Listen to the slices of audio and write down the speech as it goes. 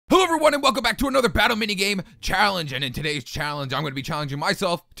Everyone, and welcome back to another battle minigame challenge. And in today's challenge, I'm going to be challenging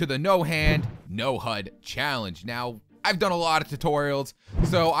myself to the no hand, no HUD challenge. Now, I've done a lot of tutorials,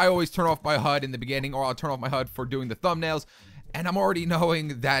 so I always turn off my HUD in the beginning, or I'll turn off my HUD for doing the thumbnails. And I'm already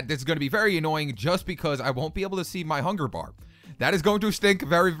knowing that this is going to be very annoying just because I won't be able to see my hunger bar. That is going to stink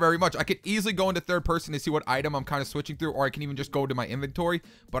very, very much. I could easily go into third person to see what item I'm kind of switching through, or I can even just go to my inventory,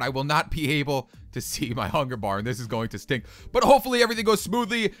 but I will not be able to see my hunger bar, and this is going to stink. But hopefully everything goes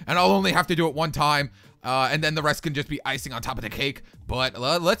smoothly, and I'll only have to do it one time, and then the rest can just be icing on top of the cake. But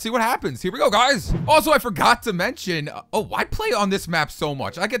let's see what happens. Here we go, guys. Also, I forgot to mention, why play on this map so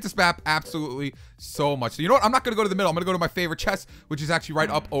much? I get this map absolutely so much. So you know what? I'm not going to go to the middle. I'm going to go to my favorite chest, which is actually right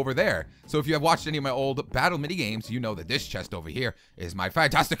up over there. So if you have watched any of my old battle mini games, you know that this chest over here is my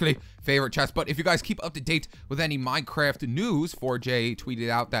fantastically favorite chest. But if you guys keep up to date with any Minecraft news, 4J tweeted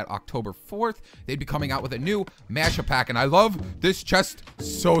out that October 4th, they'd be coming out with a new mashup pack. And I love this chest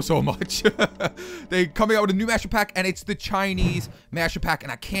so much. They coming out with a new mashup pack, and it's the Chinese mashup pack,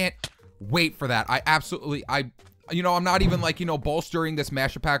 and I can't wait for that. I'm not even like, bolstering this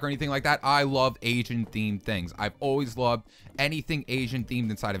mashup pack or anything like that. I love Asian themed things. I've always loved anything Asian themed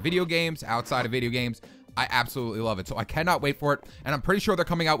inside of video games, outside of video games. I absolutely love it. So I cannot wait for it. And I'm pretty sure they're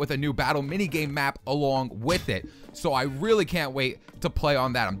coming out with a new battle minigame map along with it. So I really can't wait to play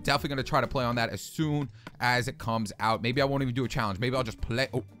on that. I'm definitely going to try to play on that as soon as it comes out. Maybe I won't even do a challenge. Maybe I'll just play.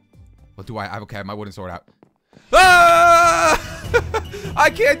 Oh, what do I have? Okay, I have my wooden sword out. Ah! I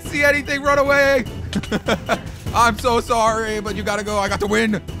can't see anything. Run away. I'm so sorry, but you gotta go. I got to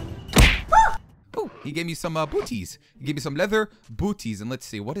win. Oh, he gave me some booties. He gave me some leather booties. And let's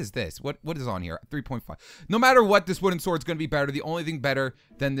see, what is this? What is on here? 3.5. No matter what, this wooden sword is going to be better. The only thing better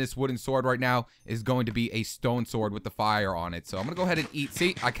than this wooden sword right now is going to be a stone sword with the fire on it. So I'm going to go ahead and eat.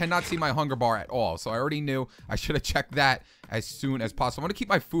 See, I cannot see my hunger bar at all. So I already knew I should have checked that as soon as possible. I'm going to keep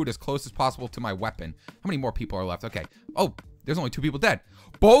my food as close as possible to my weapon. How many more people are left? Okay. Oh, there's only 2 people dead.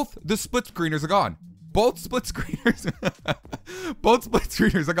 Both the split screeners are gone. Both split screeners. Both split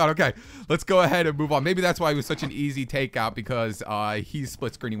screeners are gone. Okay, let's go ahead and move on. Maybe that's why it was such an easy takeout, because he's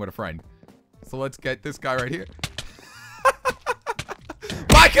split screening with a friend. So let's get this guy right here.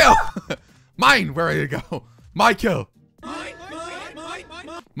 My kill! Mine! Where did it go? My kill!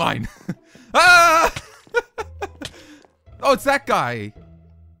 Mine! Ah! Oh, it's that guy.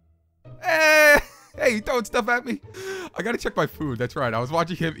 Hey, you throwing stuff at me? I gotta check my food. That's right. I was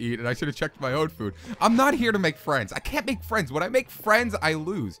watching him eat, and I should have checked my own food. I'm not here to make friends. I can't make friends. When I make friends, I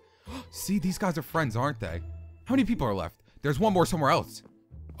lose. See, these guys are friends, aren't they? How many people are left? There's one more somewhere else.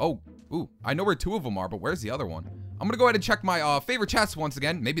 Oh, ooh. I know where 2 of them are, but where's the other one? I'm gonna go ahead and check my favorite chest once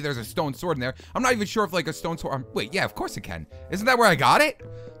again. Maybe there's a stone sword in there. I'm not even sure if like a stone sword. Wait, yeah, of course it can. Isn't that where I got it?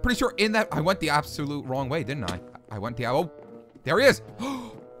 Pretty sure in that. I went the absolute wrong way, didn't I? I went the. Oh, there he is.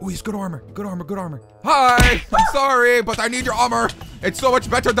 Oh, he's good armor. Good armor. Good armor. Hi. I'm sorry, but I need your armor. It's so much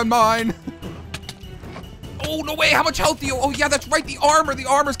better than mine. Oh, no way. How much health do you? Oh, yeah, that's right. The armor. The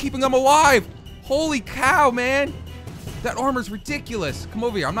armor's keeping them alive. Holy cow, man. That armor's ridiculous. Come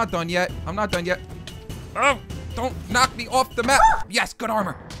over here. I'm not done yet. I'm not done yet. Oh, don't knock me off the map. Yes, good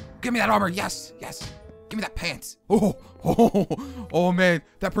armor. Give me that armor. Yes, yes. Give me that pants. Oh, man.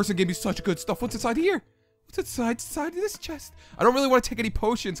 That person gave me such good stuff. What's inside here? What's inside of this chest? I don't really want to take any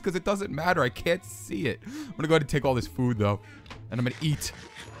potions because it doesn't matter. I can't see it. I'm gonna go ahead and take all this food though, and I'm gonna eat.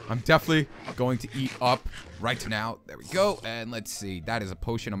 I'm definitely going to eat up right now. There we go. And let's see. That is a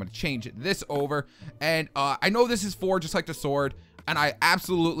potion. I'm gonna change this over. And I know this is for just like the sword, and I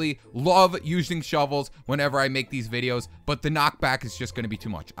absolutely love using shovels whenever I make these videos, but the knockback is just going to be too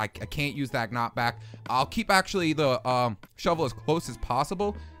much. I can't use that knockback. I'll keep actually the shovel as close as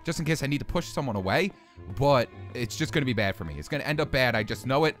possible, just in case I need to push someone away, but it's just going to be bad for me. It's going to end up bad. I just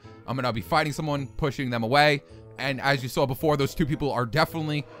know it. I'm going to be fighting someone, pushing them away, and as you saw before, those 2 people are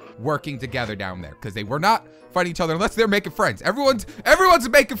definitely working together down there, because they were not fighting each other unless they're making friends. Everyone's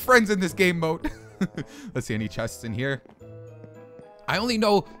making friends in this game mode. Let's see, any chests in here? I only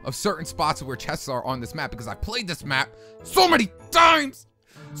know of certain spots where chests are on this map because I played this map so many times.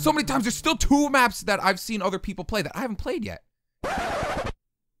 So many times. There's still 2 maps that I've seen other people play that I haven't played yet.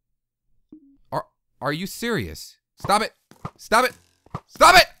 Are you serious? Stop it. Stop it.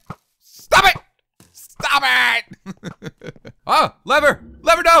 Stop it. Stop it. Stop it. Oh, lever.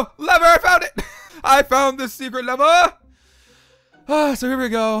 Lever, no. Lever, I found it. I found the secret lever. So here we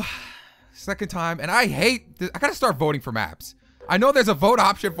go. Second time. And I hate this. I gotta start voting for maps. I know there's a vote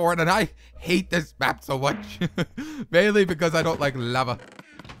option for it, and I hate this map so much. Mainly because I don't like lava.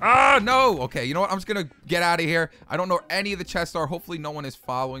 Ah, no. Okay, you know what? I'm just going to get out of here. I don't know where any of the chests are. Hopefully no one is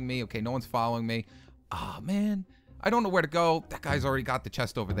following me. Okay, no one's following me. Ah, man. I don't know where to go. That guy's already got the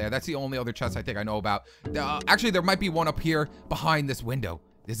chest over there. That's the only other chest I think I know about. Actually, there might be one up here behind this window.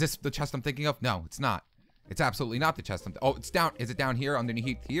 Is this the chest I'm thinking of? No, it's not. It's absolutely not the chest. Oh, it's down. Is it down here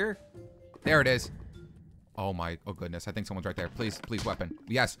underneath here? There it is. Oh my, oh goodness. I think someone's right there. Please, please, weapon.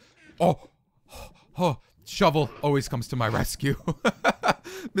 Yes. Oh, Shovel always comes to my rescue.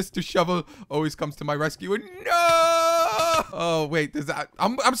 Mr. Shovel always comes to my rescue. And no! Oh, wait, does that...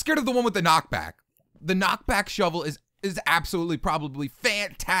 I'm scared of the one with the knockback. The knockback shovel is absolutely probably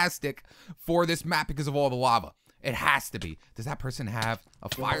fantastic for this map because of all the lava. It has to be. Does that person have a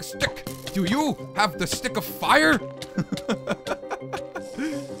fire stick? Do you have the stick of fire?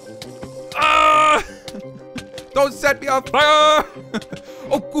 Ah! Don't set me on fire!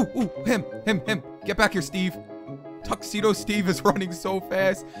 Oh, him. Get back here, Steve. Tuxedo Steve is running so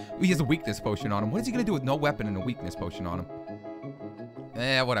fast. He has a weakness potion on him. What is he gonna do with no weapon and a weakness potion on him?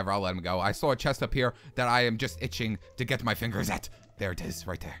 Whatever, I'll let him go. I saw a chest up here that I am just itching to get my fingers at. There it is,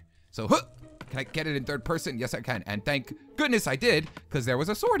 right there. So, can I get it in third person? Yes, I can. And thank goodness I did, because there was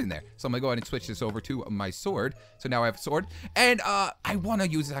a sword in there. So I'm gonna go ahead and switch this over to my sword. So now I have a sword. And I wanna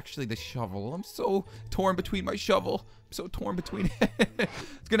use actually the shovel. I'm so torn between my shovel. I'm so torn between it.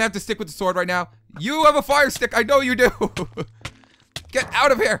 It's gonna have to stick with the sword right now. You have a fire stick, I know you do. Get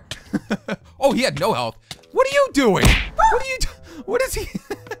out of here. Oh, he had no health. What are you doing? What are you doing? What is he?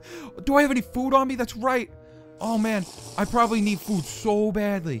 Do I have any food on me? That's right. Oh man, I probably need food so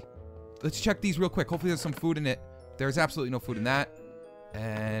badly. Let's check these real quick. Hopefully there's some food in it. There's absolutely no food in that.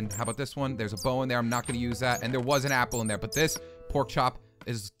 And how about this one? There's a bow in there. I'm not going to use that. And there was an apple in there. But this pork chop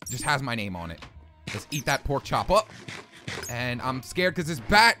just has my name on it. Let's eat that pork chop up. And I'm scared because this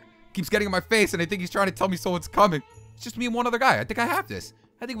bat keeps getting in my face. And I think he's trying to tell me someone's coming. It's just me and one other guy. I think I have this.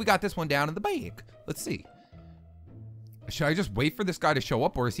 I think we got this one down in the bag. Let's see. Should I just wait for this guy to show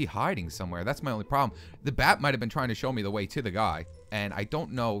up, or is he hiding somewhere? That's my only problem. The bat might have been trying to show me the way to the guy, and I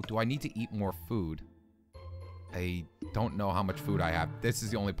don't know. Do I need to eat more food? I don't know how much food I have. This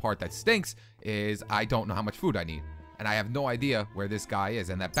is the only part that stinks, is I don't know how much food I need. And I have no idea where this guy is.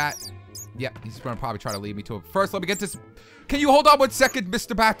 And that bat, yep, he's gonna probably try to lead me to it. First, let me get this. Can you hold on 1 second,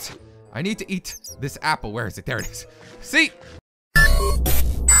 Mr. Bat? I need to eat this apple. Where is it? There it is. See?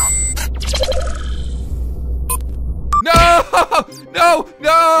 No! No!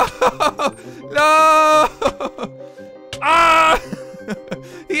 No! No! Ah!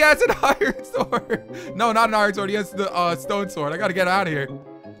 He has an iron sword. No, not an iron sword. He has the stone sword. I gotta get out of here.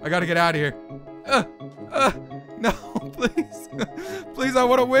 I gotta get out of here. No, please. Please, I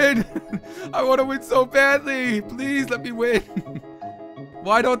wanna win. I wanna win so badly. Please let me win.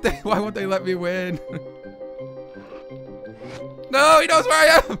 Why won't they let me win? No, he knows where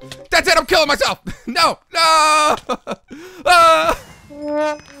I am. That's it, I'm killing myself. No, no.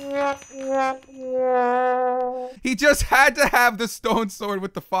 He just had to have the stone sword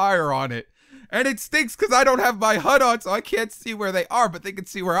with the fire on it. And it stinks because I don't have my HUD on, so I can't see where they are, but they can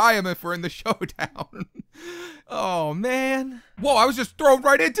see where I am if we're in the showdown. Oh, man. Whoa, I was just thrown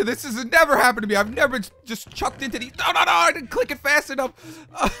right into this. This has never happened to me. I've never just chucked into these. No, I didn't click it fast enough.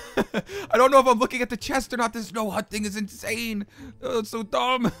 I don't know if I'm looking at the chest or not. This no HUD thing is insane. Oh, it's so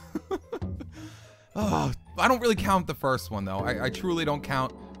dumb. Oh, I don't really count the first one, though. I truly don't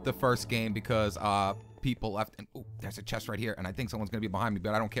count the first game because people left. And oh, there's a chest right here, and I think someone's gonna be behind me,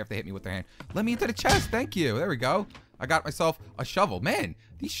 but I don't care if they hit me with their hand. Let me into the chest. Thank you. There we go. I got myself a shovel. Man,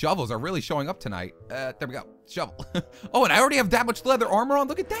 these shovels are really showing up tonight. There we go. Shovel. Oh, and I already have that much leather armor on.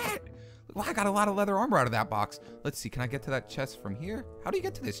 Look at that. Well, I got a lot of leather armor out of that box. Let's see. Can I get to that chest from here? How do you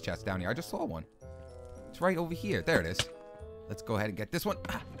get to this chest down here? I just saw one. It's right over here. There it is. Let's go ahead and get this one.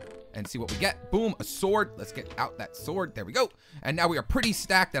 And see what we get. Boom, a sword. Let's get out that sword. There we go. And now we are pretty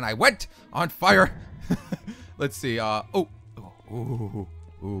stacked, and I went on fire. Let's see. Ooh.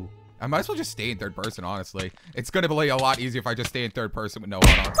 I might as well just stay in third person, honestly. It's gonna be a lot easier if I just stay in third person with no one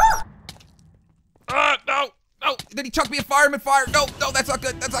on. No. Then he chucked me a fireman fire. No, that's not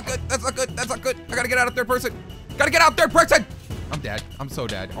good. That's not good. That's not good. That's not good. I gotta get out of third person. Gotta get out third person. I'm dead. I'm so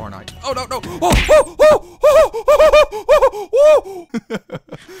dead, aren't I? Oh, no.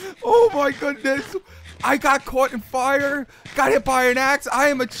 Oh, my goodness. I got caught in fire. Got hit by an axe. I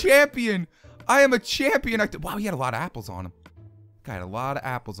am a champion. Wow, he had a lot of apples on him. Got a lot of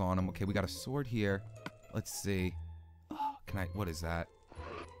apples on him. Okay, we got a sword here. Let's see. Oh, what is that?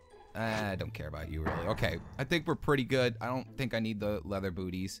 I don't care about you, really. Okay, I think we're pretty good. I don't think I need the leather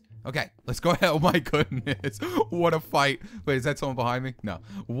booties. Okay, let's go ahead. Oh my goodness. What a fight. Wait, is that someone behind me? No.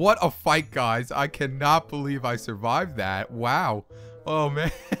 What a fight, guys. I cannot believe I survived that. Wow. Oh,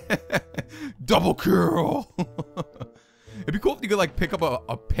 man. Double kill. It'd be cool if you could like pick up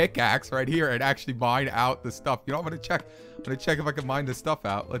a pickaxe right here and actually mine out the stuff. You know, I'm gonna check if I can mine this stuff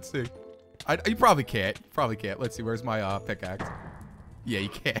out. Let's see. You probably can't. Let's see. Where's my pickaxe? Yeah, you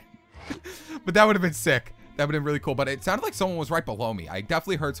can't. But that would have been sick. That would have been really cool. But it sounded like someone was right below me. I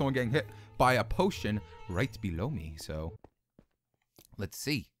definitely heard someone getting hit by a potion right below me. So let's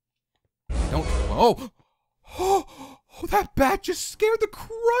see. Don't. Oh, that bat just scared the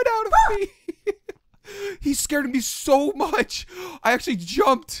crud out of me. He scared me so much. I actually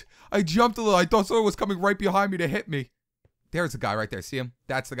jumped. I jumped a little. I thought someone was coming right behind me to hit me. There's the guy right there. See him?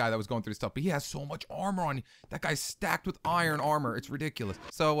 That's the guy that was going through stuff. But he has so much armor on him. That guy's stacked with iron armor. It's ridiculous.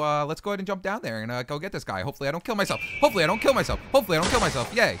 So let's go ahead and jump down there and go get this guy. Hopefully I don't kill myself.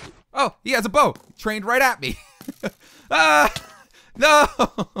 Yay. Oh, he has a bow. Trained right at me. Ah, no.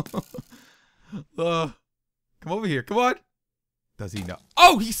 Come over here. Come on. Does he know?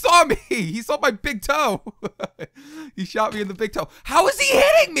 Oh, he saw me. He saw my big toe. He shot me in the big toe. How is he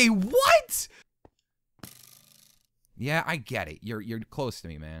hitting me? What? Yeah, I get it. You're close to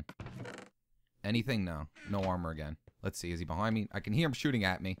me, man. Anything? No. No armor again. Let's see. Is he behind me? I can hear him shooting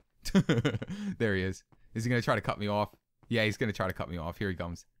at me. There he is. Is he going to try to cut me off? Yeah, he's going to try to cut me off. Here he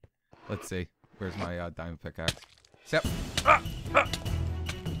comes. Let's see. Where's my diamond pickaxe? Yep.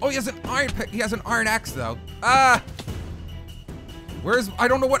 Oh, he has an iron pick. He has an iron axe though. I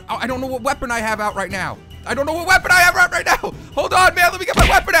don't know what weapon I have out right now. Hold on, man. Let me get my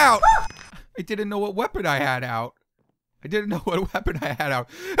weapon out. I didn't know what weapon I had out. And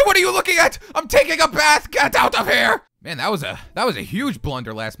what are you looking at? I'm taking a bath. Get out of here. Man, that was a huge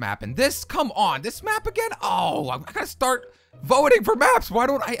blunder last map. And this, come on, this map again? Oh, I gotta start voting for maps. Why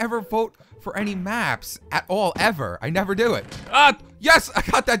don't I ever vote for any maps at all, ever? I never do it. Yes, I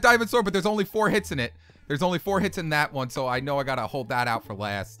got that diamond sword, but there's only 4 hits in it. There's only 4 hits in that one, so I know I gotta hold that out for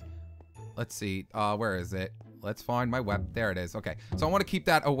last. Let's see, where is it? Let's find my weapon. There it is. Okay, so I want to keep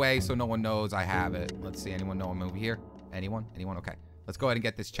that away so no one knows I have it. Let's see, anyone know I'm over here? Anyone? Okay, let's go ahead and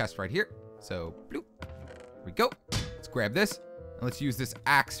get this chest right here. So, bloop. Here we go. Let's grab this, and let's use this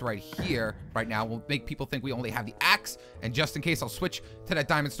axe right here. Right now, we'll make people think we only have the axe, and just in case, I'll switch to that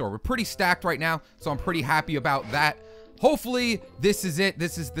diamond store. We're pretty stacked right now, so I'm pretty happy about that. Hopefully, this is it.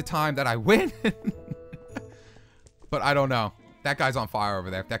 This is the time that I win. But I don't know. That guy's on fire over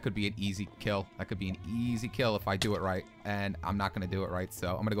there. That could be an easy kill. If I do it right. And I'm not going to do it right. So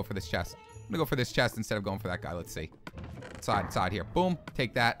I'm going to go for this chest. Instead of going for that guy. Let's see. Side here. Boom.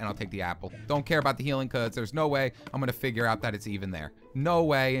 Take that. And I'll take the apple. Don't care about the healing because there's no way I'm going to figure out that it's even there. No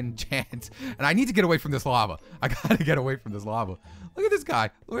way in chance. And I need to get away from this lava. I got to get away from this lava. Look at this guy.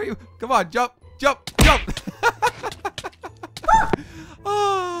 Where are you? Come on. Jump.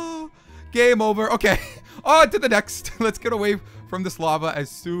 Oh, game over. Okay. On to the next. Let's get away from this lava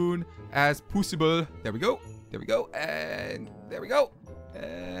as soon as possible. There we go. And there we go.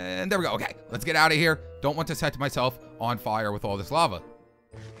 Okay, let's get out of here. Don't want to set myself on fire with all this lava.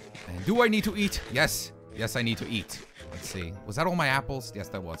 And do I need to eat? Yes, I need to eat. Let's see. Was that all my apples? Yes,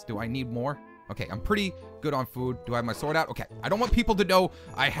 that was. Do I need more? Okay, I'm pretty good on food. Do I have my sword out? Okay, I don't want people to know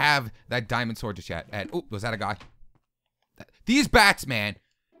I have that diamond sword just yet. And, oh, was that a guy? These bats, man.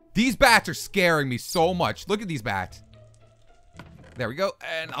 These bats are scaring me so much. Look at these bats. There we go.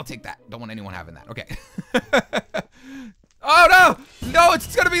 And I'll take that. Don't want anyone having that. Okay. Oh, no. No,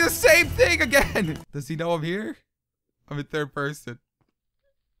 it's going to be the same thing again. Does he know I'm here? I'm in third person.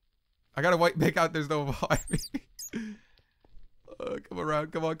 I got to make out there's no one behind me. Come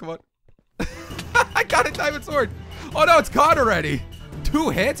around. Come on. I got a diamond sword. Oh, no, it's gone already.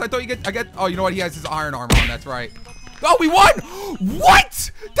 2 hits? I thought I get. Oh, you know what? He has his iron armor on. That's right. Oh, we won!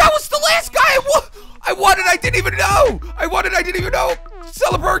 What? That was the last guy I won and I didn't even know!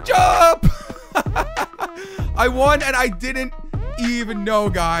 Celebrate jump! I won and I didn't even know,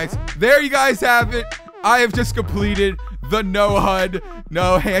 guys. There you guys have it. I have just completed the no HUD,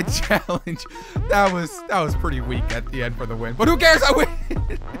 no hand challenge. That was pretty weak at the end for the win. But who cares? I win!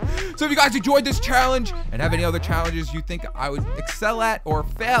 So if you guys enjoyed this challenge and have any other challenges you think I would excel at or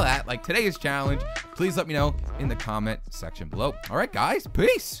fail at, like today's challenge, please let me know in the comment section below. All right, guys,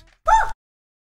 peace.